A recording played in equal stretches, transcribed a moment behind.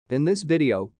In this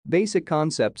video, basic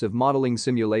concepts of modeling,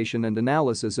 simulation and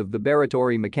analysis of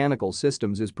vibratory mechanical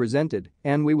systems is presented,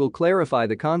 and we will clarify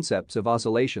the concepts of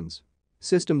oscillations.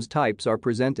 Systems types are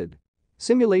presented.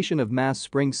 Simulation of mass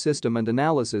spring system and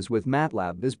analysis with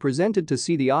MATLAB is presented to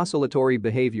see the oscillatory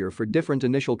behavior for different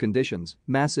initial conditions,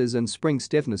 masses and spring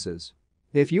stiffnesses.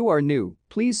 If you are new,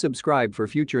 please subscribe for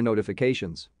future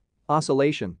notifications.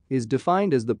 Oscillation is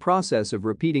defined as the process of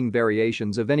repeating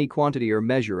variations of any quantity or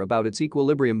measure about its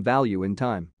equilibrium value in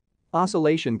time.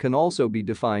 Oscillation can also be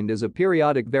defined as a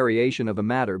periodic variation of a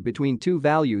matter between two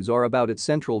values or about its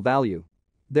central value.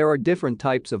 There are different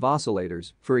types of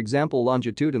oscillators, for example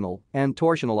longitudinal and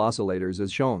torsional oscillators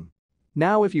as shown.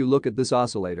 Now if you look at this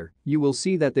oscillator, you will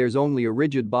see that there's only a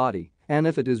rigid body, and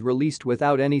if it is released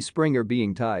without any spring or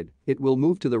being tied, it will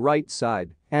move to the right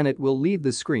side, and it will leave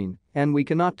the screen, and we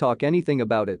cannot talk anything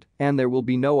about it, and there will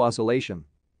be no oscillation.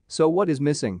 So what is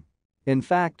missing? In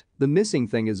fact, the missing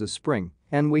thing is a spring,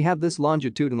 and we have this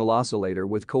longitudinal oscillator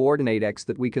with coordinate x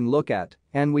that we can look at,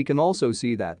 and we can also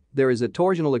see that there is a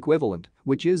torsional equivalent,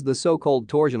 which is the so-called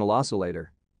torsional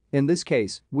oscillator. In this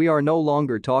case, we are no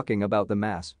longer talking about the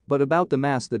mass, but about the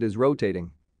mass that is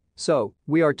rotating. So,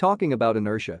 we are talking about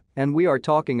inertia, and we are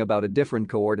talking about a different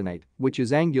coordinate, which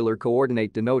is angular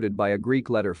coordinate denoted by a Greek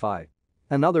letter phi.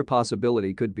 Another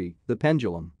possibility could be the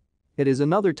pendulum. It is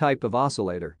another type of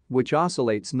oscillator, which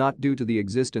oscillates not due to the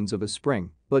existence of a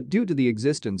spring, but due to the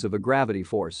existence of a gravity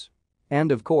force.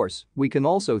 And of course, we can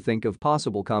also think of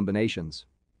possible combinations.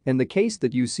 In the case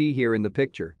that you see here in the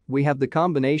picture, we have the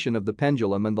combination of the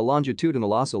pendulum and the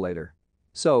longitudinal oscillator.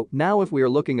 So, now if we are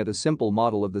looking at a simple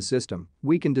model of the system,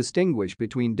 we can distinguish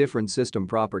between different system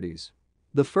properties.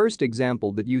 The first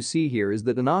example that you see here is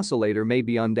that an oscillator may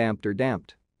be undamped or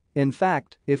damped. In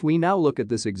fact, if we now look at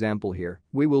this example here,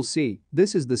 we will see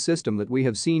this is the system that we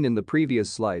have seen in the previous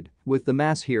slide, with the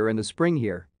mass here and a spring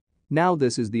here. Now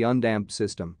this is the undamped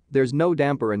system, there's no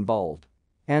damper involved.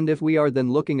 And if we are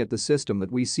then looking at the system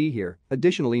that we see here,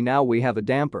 additionally now we have a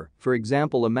damper, for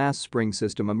example a mass spring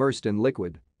system immersed in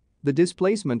liquid. The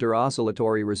displacement or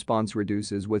oscillatory response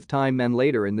reduces with time, and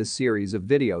later in this series of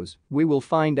videos, we will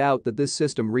find out that this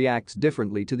system reacts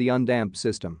differently to the undamped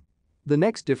system. The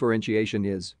next differentiation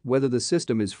is whether the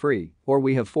system is free or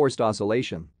we have forced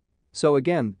oscillation. So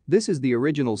again, this is the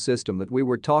original system that we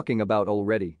were talking about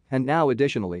already, and now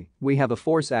additionally, we have a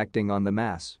force acting on the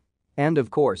mass. And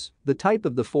of course, the type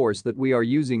of the force that we are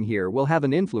using here will have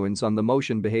an influence on the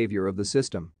motion behavior of the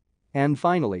system. And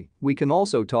finally, we can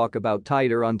also talk about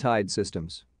tied or untied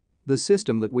systems. The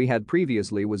system that we had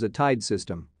previously was a tied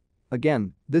system.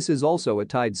 Again, this is also a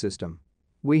tied system.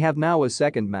 We have now a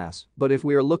second mass, but if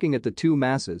we are looking at the two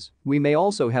masses, we may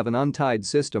also have an untied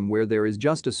system where there is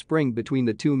just a spring between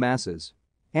the two masses.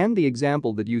 And the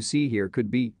example that you see here could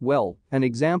be, well, an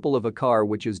example of a car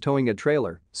which is towing a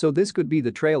trailer, so this could be the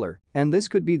trailer, and this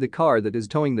could be the car that is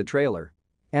towing the trailer.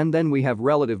 And then we have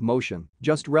relative motion,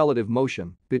 just relative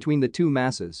motion, between the two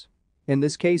masses. In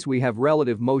this case we have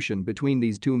relative motion between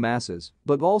these two masses,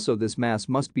 but also this mass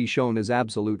must be shown as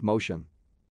absolute motion.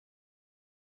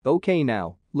 Okay,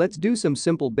 now, let's do some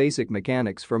simple basic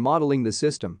mechanics for modeling the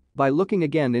system by looking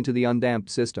again into the undamped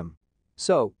system.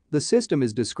 So, the system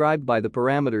is described by the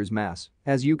parameters mass,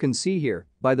 as you can see here,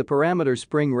 by the parameter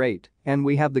spring rate, and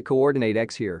we have the coordinate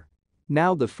x here.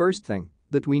 Now the first thing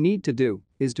that we need to do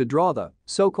is to draw the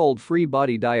so-called free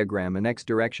body diagram in x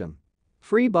direction.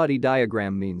 Free body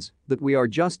diagram means that we are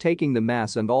just taking the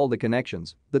mass and all the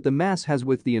connections that the mass has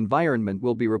with the environment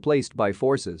will be replaced by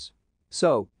forces.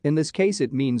 So, in this case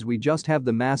it means we just have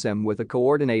the mass m with a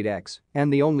coordinate x,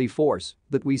 and the only force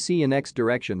that we see in x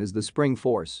direction is the spring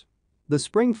force. The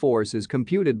spring force is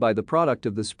computed by the product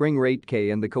of the spring rate k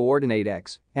and the coordinate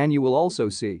x, and you will also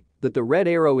see that the red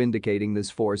arrow indicating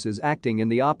this force is acting in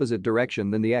the opposite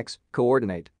direction than the x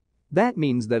coordinate. That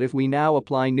means that if we now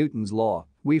apply Newton's law,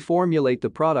 we formulate the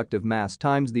product of mass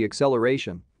times the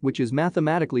acceleration, which is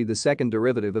mathematically the second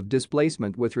derivative of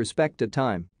displacement with respect to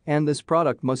time, and this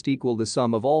product must equal the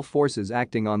sum of all forces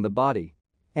acting on the body.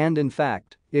 And in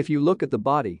fact, if you look at the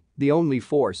body, the only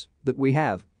force that we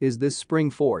have is this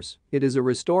spring force. It is a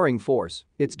restoring force,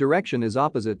 its direction is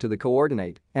opposite to the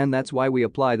coordinate, and that's why we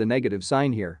apply the negative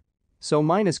sign here. So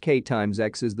minus k times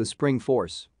x is the spring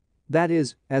force. That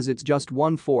is, as it's just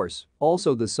one force,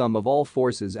 also the sum of all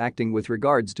forces acting with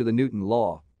regards to the Newton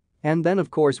law. And then of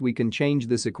course we can change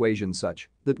this equation such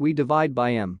that we divide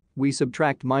by m, we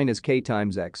subtract minus k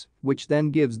times x, which then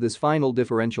gives this final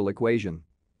differential equation.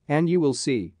 And you will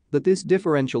see that this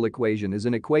differential equation is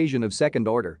an equation of second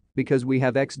order because we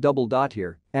have x double dot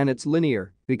here, and it's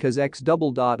linear because x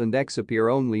double dot and x appear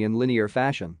only in linear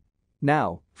fashion.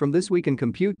 Now, from this we can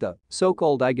compute the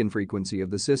so-called eigenfrequency of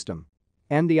the system.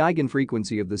 And the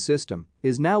eigenfrequency of the system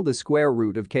is now the square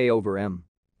root of k over m.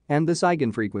 And this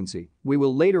eigenfrequency we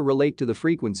will later relate to the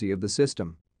frequency of the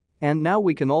system. And now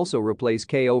we can also replace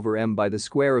k over m by the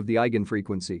square of the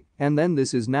eigenfrequency, and then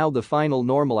this is now the final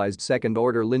normalized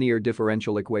second-order linear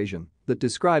differential equation that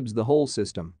describes the whole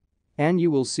system. And you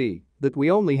will see that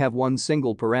we only have one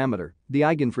single parameter, the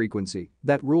eigenfrequency,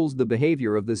 that rules the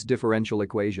behavior of this differential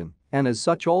equation, and as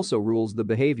such also rules the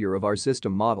behavior of our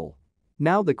system model.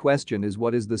 Now the question is,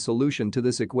 what is the solution to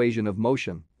this equation of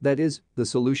motion, that is, the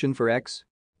solution for x?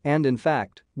 And in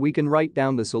fact, we can write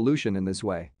down the solution in this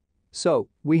way. So,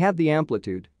 we have the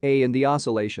amplitude, a, and the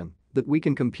oscillation that we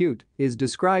can compute is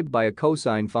described by a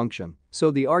cosine function,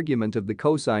 so the argument of the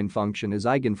cosine function is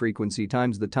eigenfrequency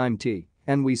times the time t,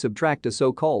 and we subtract a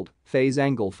so-called phase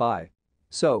angle phi.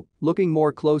 So, looking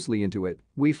more closely into it,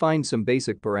 we find some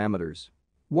basic parameters.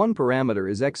 One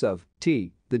parameter is x of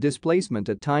t, the displacement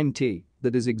at time t,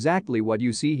 that is exactly what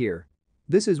you see here.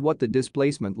 This is what the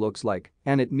displacement looks like,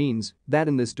 and it means that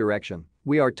in this direction,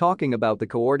 we are talking about the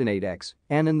coordinate x,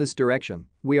 and in this direction,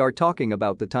 we are talking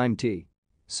about the time t.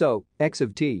 So, x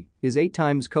of t is 8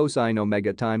 times cosine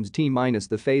omega times t minus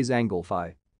the phase angle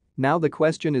phi. Now the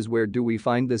question is, where do we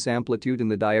find this amplitude in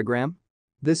the diagram?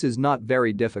 This is not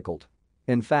very difficult.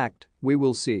 In fact, we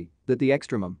will see that the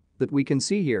extremum that we can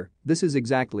see here, this is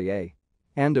exactly a.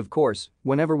 And of course,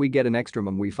 whenever we get an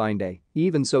extremum we find a,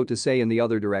 even so to say in the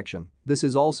other direction, this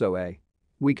is also a.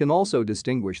 We can also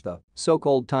distinguish the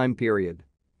so-called time period.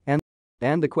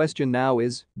 And the question now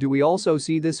is, do we also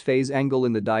see this phase angle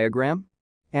in the diagram?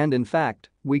 And in fact,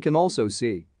 we can also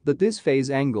see that this phase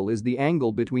angle is the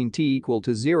angle between t equal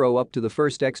to 0 up to the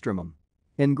first extremum.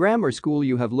 In grammar school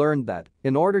you have learned that,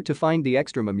 in order to find the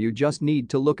extremum you just need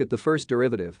to look at the first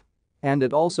derivative. And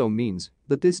it also means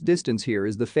that this distance here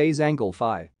is the phase angle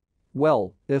phi.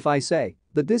 Well, if I say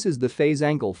that this is the phase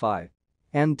angle phi,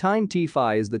 and time t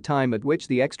phi is the time at which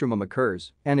the extremum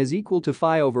occurs and is equal to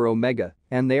phi over omega,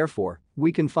 and therefore,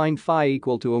 we can find phi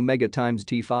equal to omega times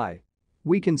t phi.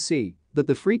 We can see that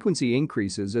the frequency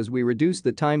increases as we reduce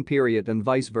the time period and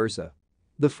vice versa.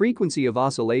 The frequency of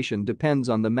oscillation depends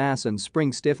on the mass and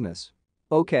spring stiffness.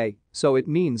 Okay, so it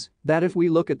means that if we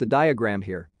look at the diagram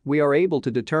here, we are able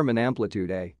to determine amplitude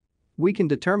a. We can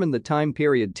determine the time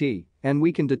period t, and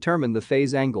we can determine the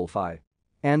phase angle phi.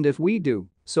 And if we do,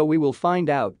 so we will find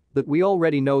out that we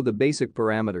already know the basic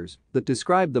parameters that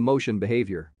describe the motion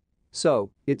behavior.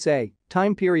 So, it's a,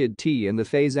 time period t and the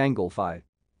phase angle phi.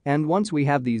 And once we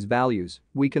have these values,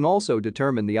 we can also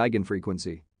determine the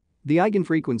eigenfrequency. The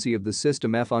eigenfrequency of the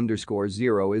system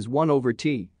f_0 is 1 over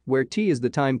t, where t is the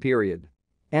time period.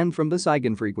 And from this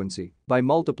eigenfrequency, by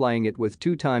multiplying it with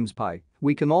 2 times pi,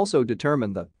 we can also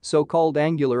determine the so-called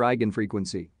angular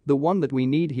eigenfrequency, the one that we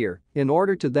need here, in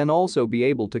order to then also be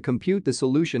able to compute the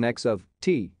solution x of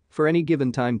t for any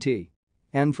given time t.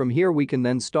 And from here we can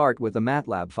then start with a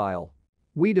MATLAB file.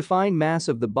 We define mass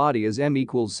of the body as m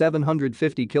equals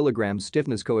 750 kilograms,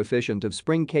 stiffness coefficient of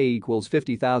spring k equals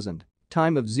 50,000,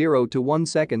 time of 0 to 1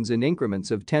 seconds in increments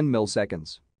of 10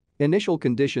 milliseconds. Initial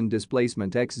condition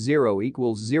displacement x0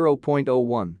 equals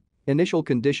 0.01, initial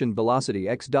condition velocity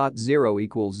x.0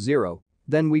 equals 0,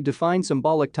 then we define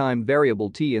symbolic time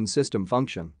variable t in system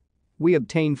function. We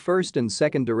obtain first and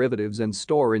second derivatives and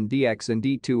store in dx and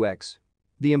d2x.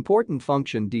 The important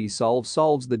function dsolve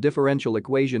solves the differential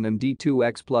equation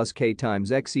md2x plus k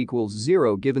times x equals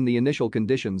 0 given the initial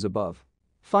conditions above.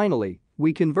 Finally,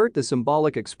 we convert the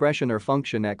symbolic expression or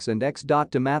function x and x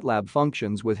dot to MATLAB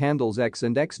functions with handles x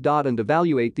and x dot and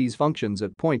evaluate these functions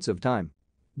at points of time.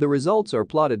 The results are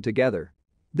plotted together.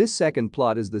 This second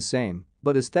plot is the same,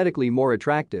 but aesthetically more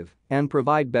attractive and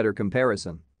provide better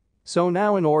comparison. So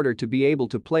now in order to be able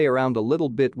to play around a little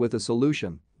bit with a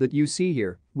solution that you see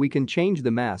here, we can change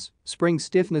the mass, spring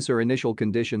stiffness or initial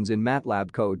conditions in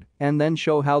MATLAB code and then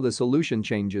show how the solution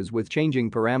changes with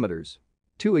changing parameters.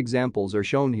 2 examples are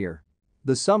shown here.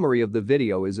 The summary of the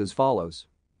video is as follows.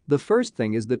 The first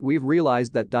thing is that we've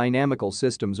realized that dynamical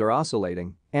systems are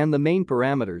oscillating, and the main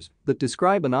parameters that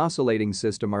describe an oscillating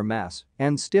system are mass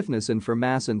and stiffness, and for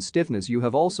mass and stiffness you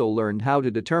have also learned how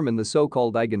to determine the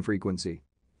so-called eigenfrequency.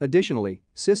 Additionally,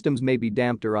 systems may be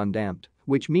damped or undamped,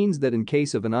 which means that in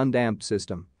case of an undamped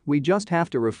system, we just have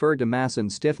to refer to mass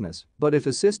and stiffness, but if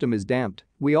a system is damped,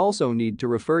 we also need to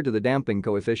refer to the damping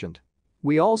coefficient.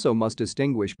 We also must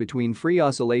distinguish between free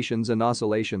oscillations and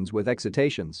oscillations with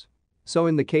excitations. So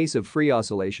in the case of free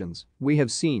oscillations, we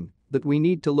have seen that we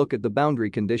need to look at the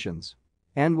boundary conditions.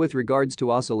 And with regards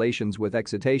to oscillations with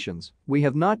excitations, we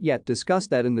have not yet discussed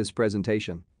that in this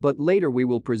presentation, but later we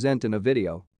will present in a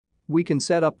video. We can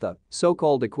set up the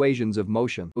so-called equations of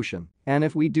motion, and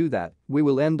if we do that, we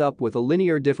will end up with a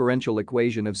linear differential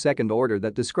equation of second order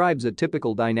that describes a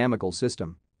typical dynamical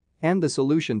system. And the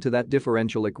solution to that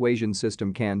differential equation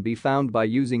system can be found by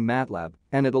using MATLAB,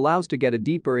 and it allows to get a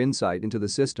deeper insight into the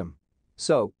system.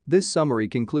 So, this summary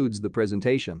concludes the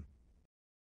presentation.